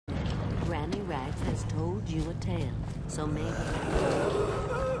Granny Rags has told you a tale, so maybe...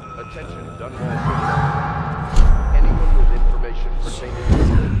 Attention, Dunwall. Anyone with information pertaining to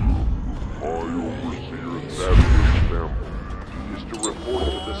My overseer of Baptist family is to report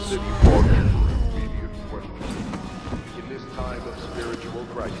to the city auditor for immediate questions. in this time of spiritual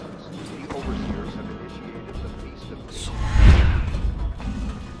crisis, the overseers have initiated the Feast of Peace.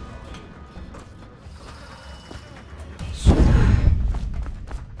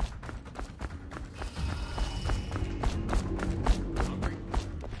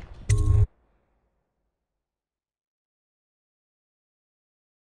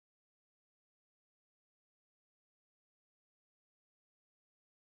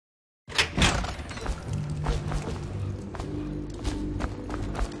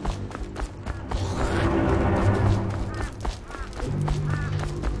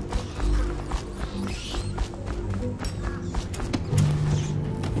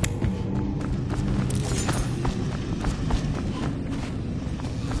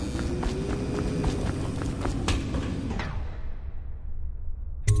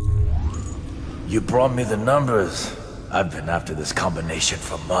 You brought me the numbers. I've been after this combination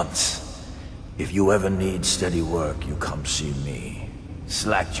for months. If you ever need steady work, you come see me.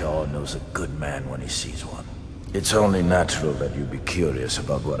 Slackjaw knows a good man when he sees one. It's only natural that you be curious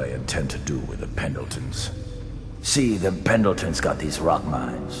about what I intend to do with the Pendletons. See, the Pendletons got these rock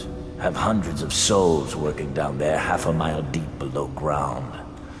mines. Have hundreds of souls working down there 1/2 mile deep below ground.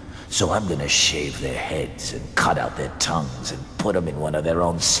 So I'm gonna shave their heads and cut out their tongues and put them in one of their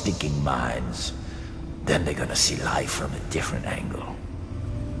own stinking mines. Then they're gonna see life from a different angle.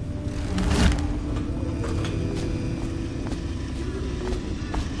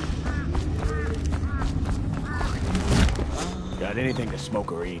 Got anything to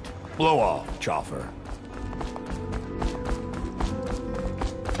smoke or eat? Blow off, Choffer.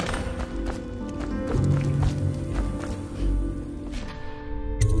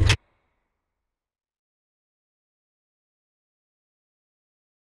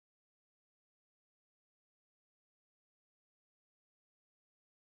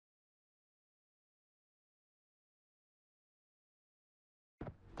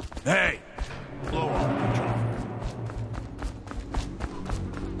 Hey! Blow off, Choffer.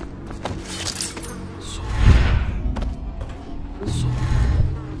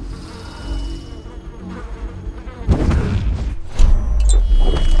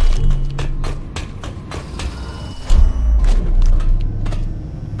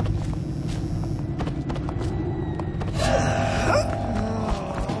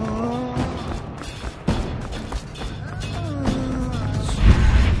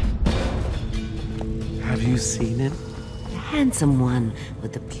 Have you seen him? The handsome one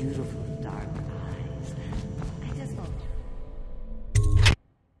with the beautiful dark eyes. I just thought...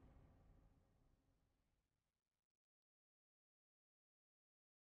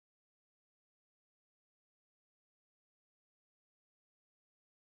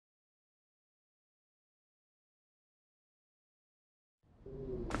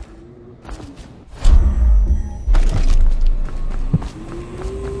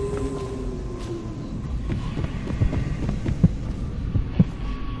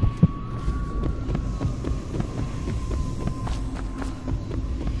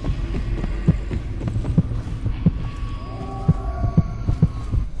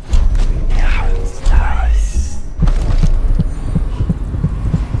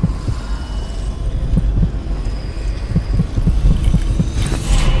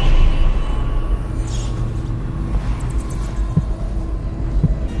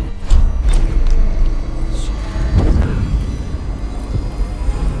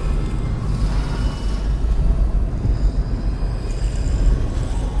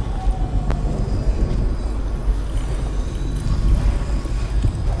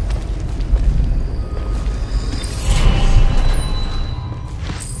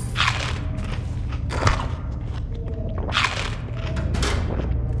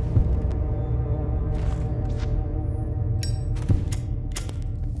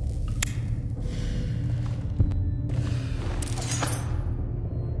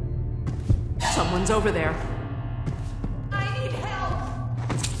 Someone's over there. I need help!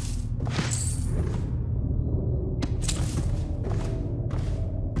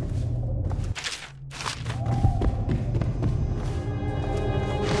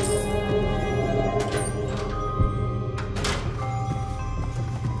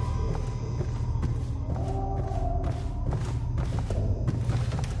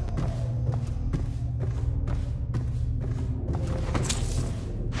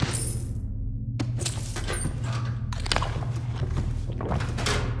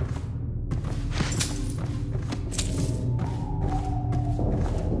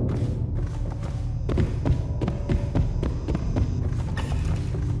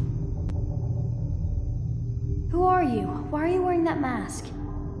 mask?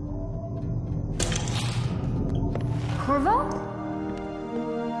 Corvo?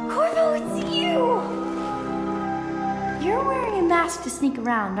 Corvo, it's you! You're wearing a mask to sneak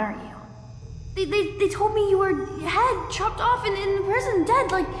around, aren't you? They told me you were head chopped off in the prison,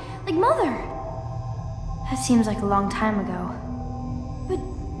 dead, like Mother. That seems like a long time ago. But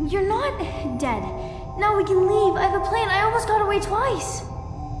you're not dead. Now we can leave. I have a plan. I almost got away twice.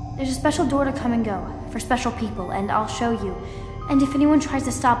 There's a special door to come and go for special people, and I'll show you. And if anyone tries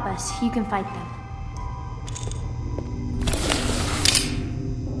to stop us, you can fight them.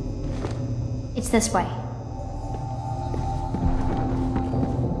 It's this way.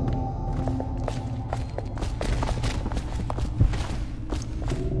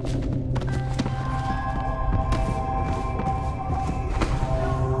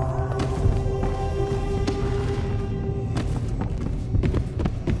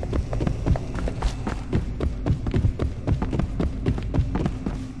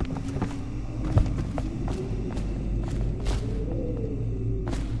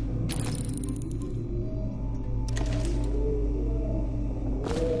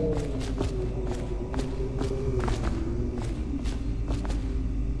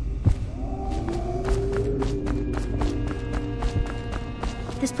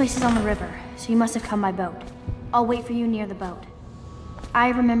 This place is on the river, so you must have come by boat. I'll wait for you near the boat. I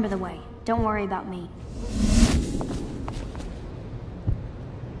remember the way. Don't worry about me.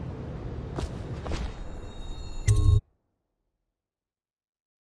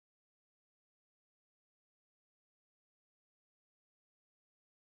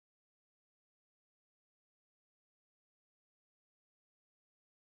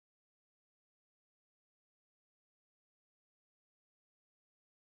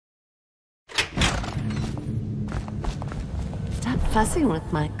 Stop fussing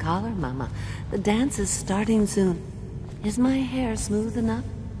with my collar, Mama. The dance is starting soon. Is my hair smooth enough?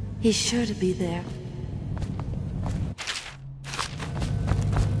 He's sure to be there.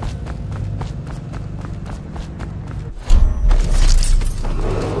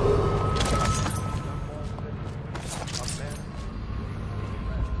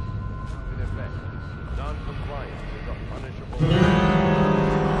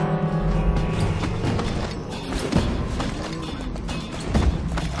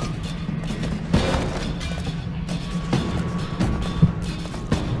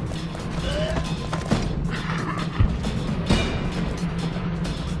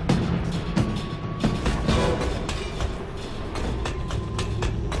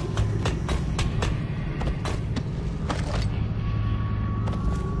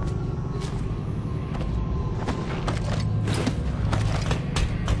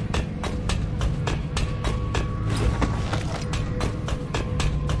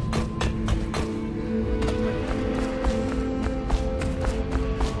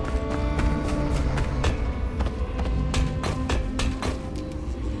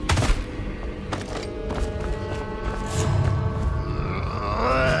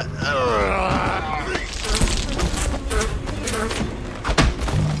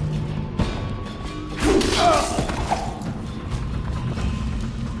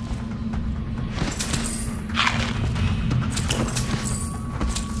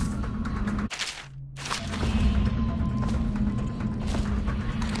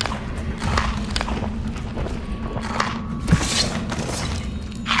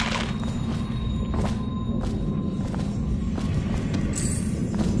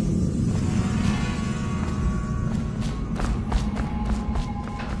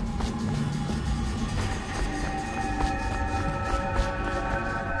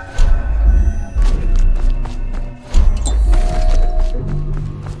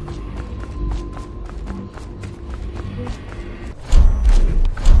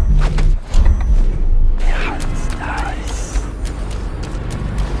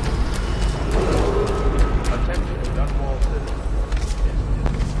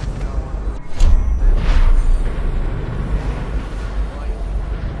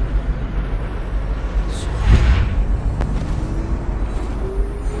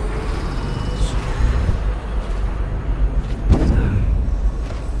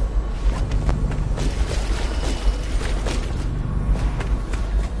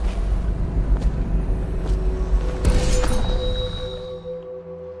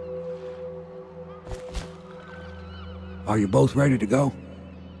 Are you both ready to go?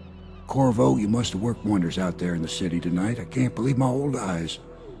 Corvo, you must have worked wonders out there in the city tonight. I can't believe my old eyes.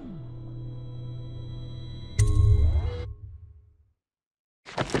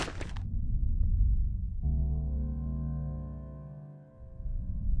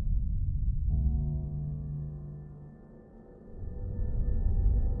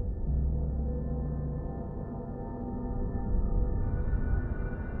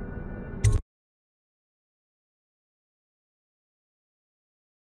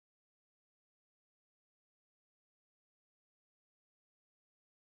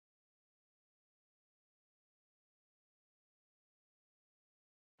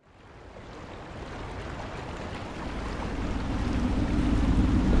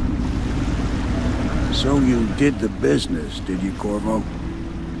 So you did the business, did you, Corvo?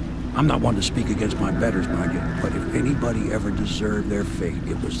 I'm not one to speak against my betters, mind you, but if anybody ever deserved their fate,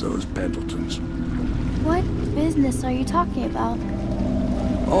 it was those Pendletons. What business are you talking about?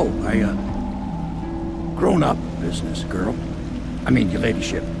 Oh, grown-up business, girl. I mean, your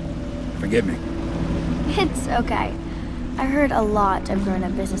ladyship. Forgive me. It's okay. I heard a lot of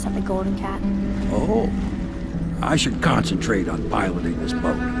grown-up business at the Golden Cat. Oh, I should concentrate on piloting this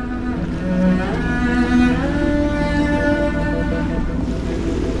boat.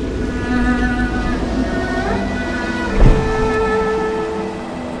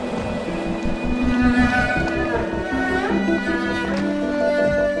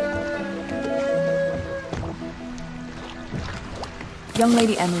 Young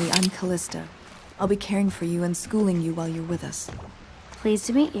Lady Emily, I'm Callista. I'll be caring for you and schooling you while you're with us. Pleased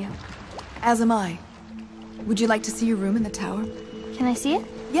to meet you. As am I. Would you like to see your room in the tower? Can I see it?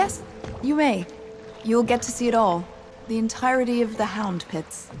 Yes, you may. You'll get to see it all. The entirety of the Hound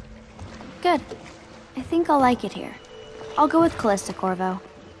Pits. Good. I think I'll like it here. I'll go with Callista, Corvo.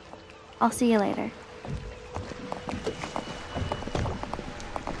 I'll see you later.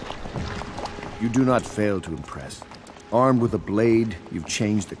 You do not fail to impress. Armed with a blade, you've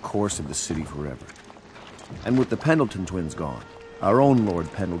changed the course of the city forever. And with the Pendleton twins gone, our own Lord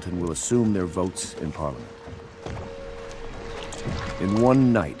Pendleton will assume their votes in Parliament. In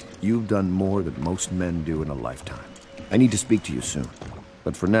one night, you've done more than most men do in a lifetime. I need to speak to you soon.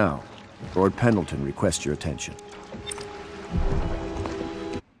 But for now, Lord Pendleton requests your attention.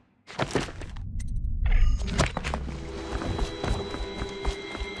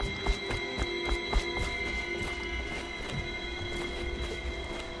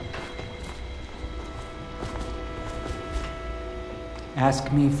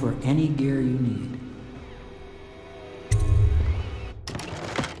 Ask me for any gear you need.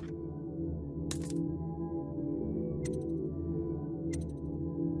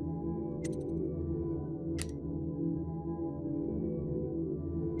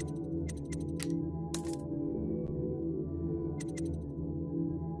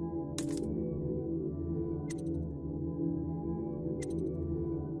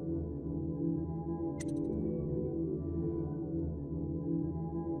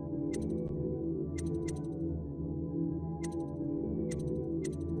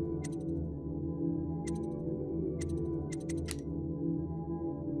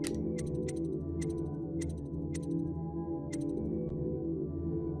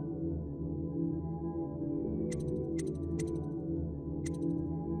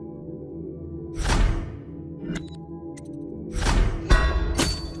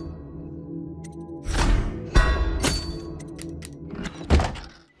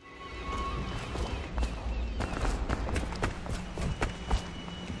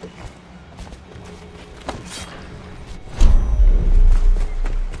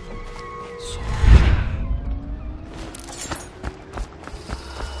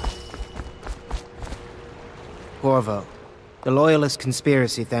 Corvo, the Loyalist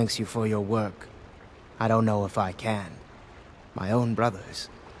conspiracy thanks you for your work. I don't know if I can. My own brothers.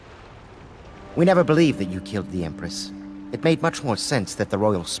 We never believed that you killed the Empress. It made much more sense that the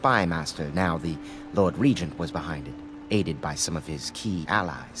Royal Spy Master, now the Lord Regent, was behind it, aided by some of his key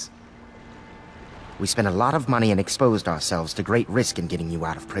allies. We spent a lot of money and exposed ourselves to great risk in getting you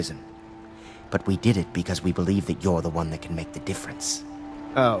out of prison. But we did it because we believe that you're the one that can make the difference.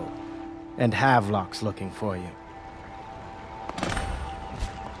 Oh, and Havelock's looking for you.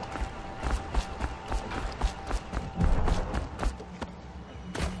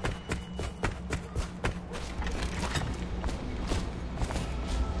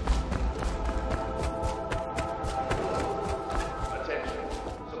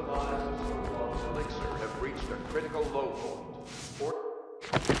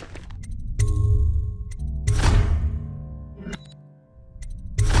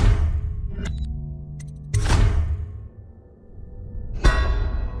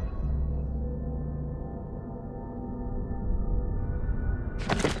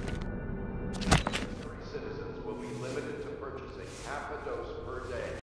 Citizens will be limited to purchasing half a dose